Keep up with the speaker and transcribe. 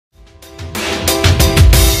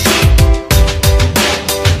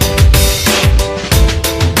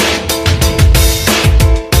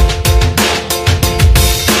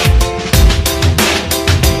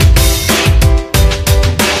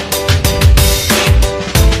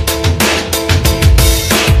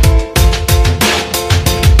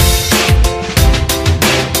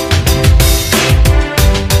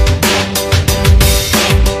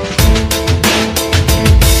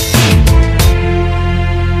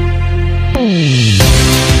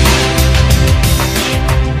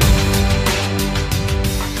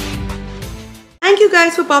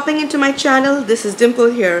guys for popping into my channel. This is Dimple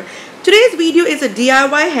here. Today's video is a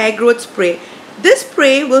DIY hair growth spray. This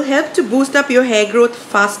spray will help to boost up your hair growth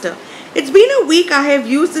faster. It's been a week I have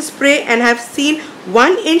used this spray and have seen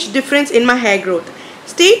 1-inch difference in my hair growth.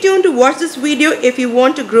 Stay tuned to watch this video if you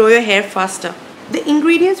want to grow your hair faster. The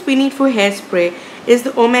ingredients we need for hairspray is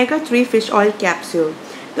the omega-3 fish oil capsule.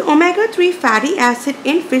 The omega-3 fatty acid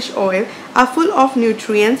in fish oil are full of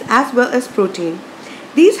nutrients as well as protein.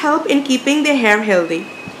 These help in keeping the hair healthy.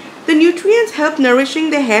 The nutrients help nourishing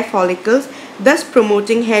the hair follicles, thus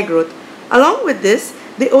promoting hair growth. Along with this,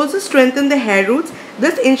 they also strengthen the hair roots,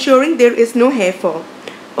 thus ensuring there is no hair fall.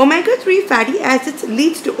 Omega-3 fatty acids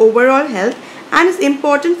leads to overall health and is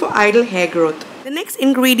important for ideal hair growth. The next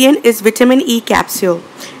ingredient is Vitamin E capsule.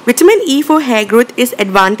 Vitamin E for hair growth is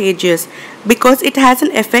advantageous because it has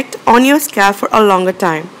an effect on your scalp for a longer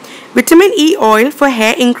time. Vitamin E oil for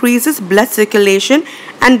hair increases blood circulation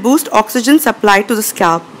and boosts oxygen supply to the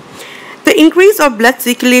scalp. The increase of blood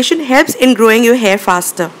circulation helps in growing your hair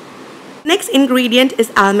faster. Next ingredient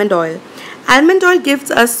is almond oil. Almond oil gives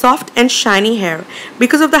us soft and shiny hair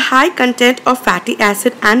because of the high content of fatty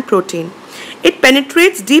acid and protein. It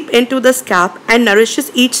penetrates deep into the scalp and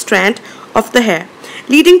nourishes each strand of the hair,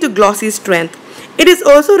 leading to glossy strength. It is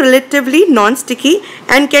also relatively non-sticky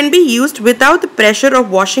and can be used without the pressure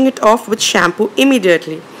of washing it off with shampoo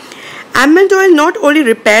immediately. Almond oil not only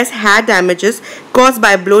repairs hair damages caused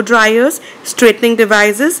by blow dryers, straightening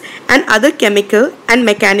devices, and other chemical and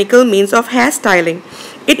mechanical means of hair styling.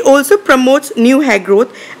 It also promotes new hair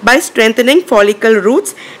growth by strengthening follicle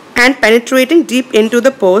roots and penetrating deep into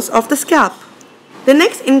the pores of the scalp. The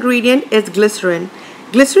next ingredient is glycerin.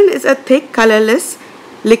 Glycerin is a thick, colorless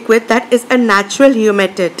liquid that is a natural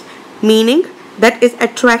humectant, meaning that it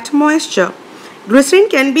attracts moisture. Glycerin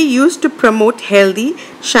can be used to promote healthy,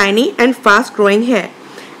 shiny and fast-growing hair.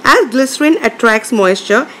 As glycerin attracts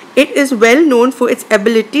moisture, it is well known for its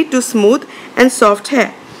ability to smooth and soft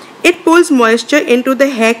hair. It pulls moisture into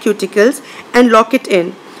the hair cuticles and lock it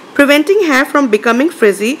in, preventing hair from becoming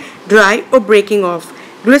frizzy, dry or breaking off.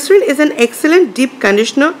 Glycerin is an excellent deep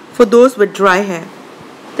conditioner for those with dry hair.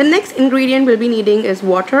 The next ingredient we'll be needing is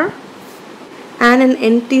water and an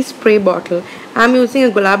empty spray bottle. I'm using a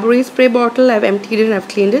gulabari spray bottle. I've emptied it and I've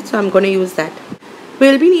cleaned it, so I'm going to use that.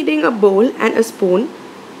 We'll be needing a bowl and a spoon.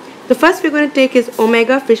 The first we're going to take is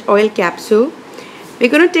omega fish oil capsule. We're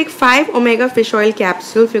going to take 5 omega fish oil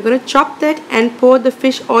capsules. We're going to chop that and pour the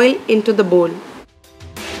fish oil into the bowl.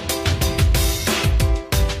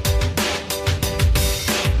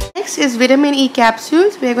 Next is vitamin E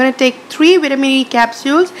capsules. We're going to take 3 vitamin E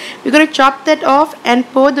capsules. We're going to chop that off and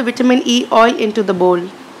pour the vitamin E oil into the bowl.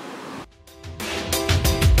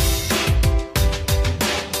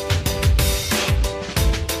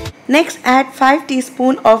 Next, add 5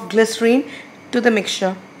 teaspoons of glycerine to the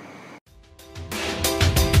mixture.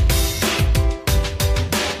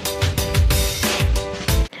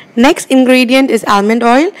 Next ingredient is almond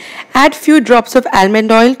oil. Add few drops of almond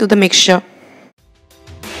oil to the mixture.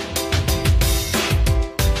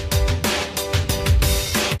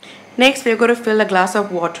 Next, we are going to fill a glass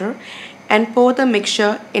of water and pour the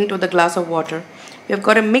mixture into the glass of water. We have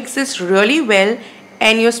got to mix this really well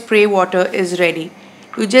and your spray water is ready.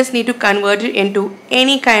 You just need to convert it into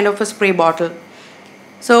any kind of a spray bottle.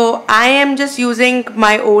 So I am just using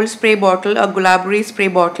my old spray bottle, a gulabari spray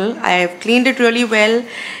bottle. I have cleaned it really well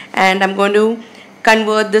and I'm going to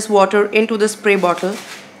convert this water into the spray bottle.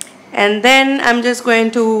 And then I'm just going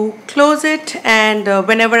to close it, and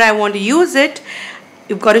whenever I want to use it,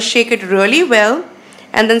 you've got to shake it really well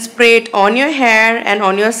and then spray it on your hair and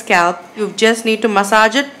on your scalp. You just need to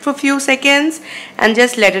massage it for a few seconds and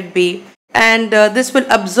just let it be. And this will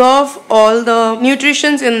absorb all the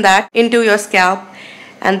nutrients in that into your scalp,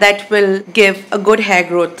 and that will give a good hair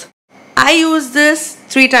growth. I use this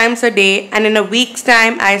 3 times a day, and in a week's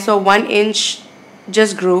time I saw 1 inch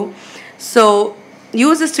just grew. So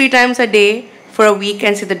use this 3 times a day for a week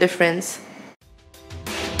and see the difference.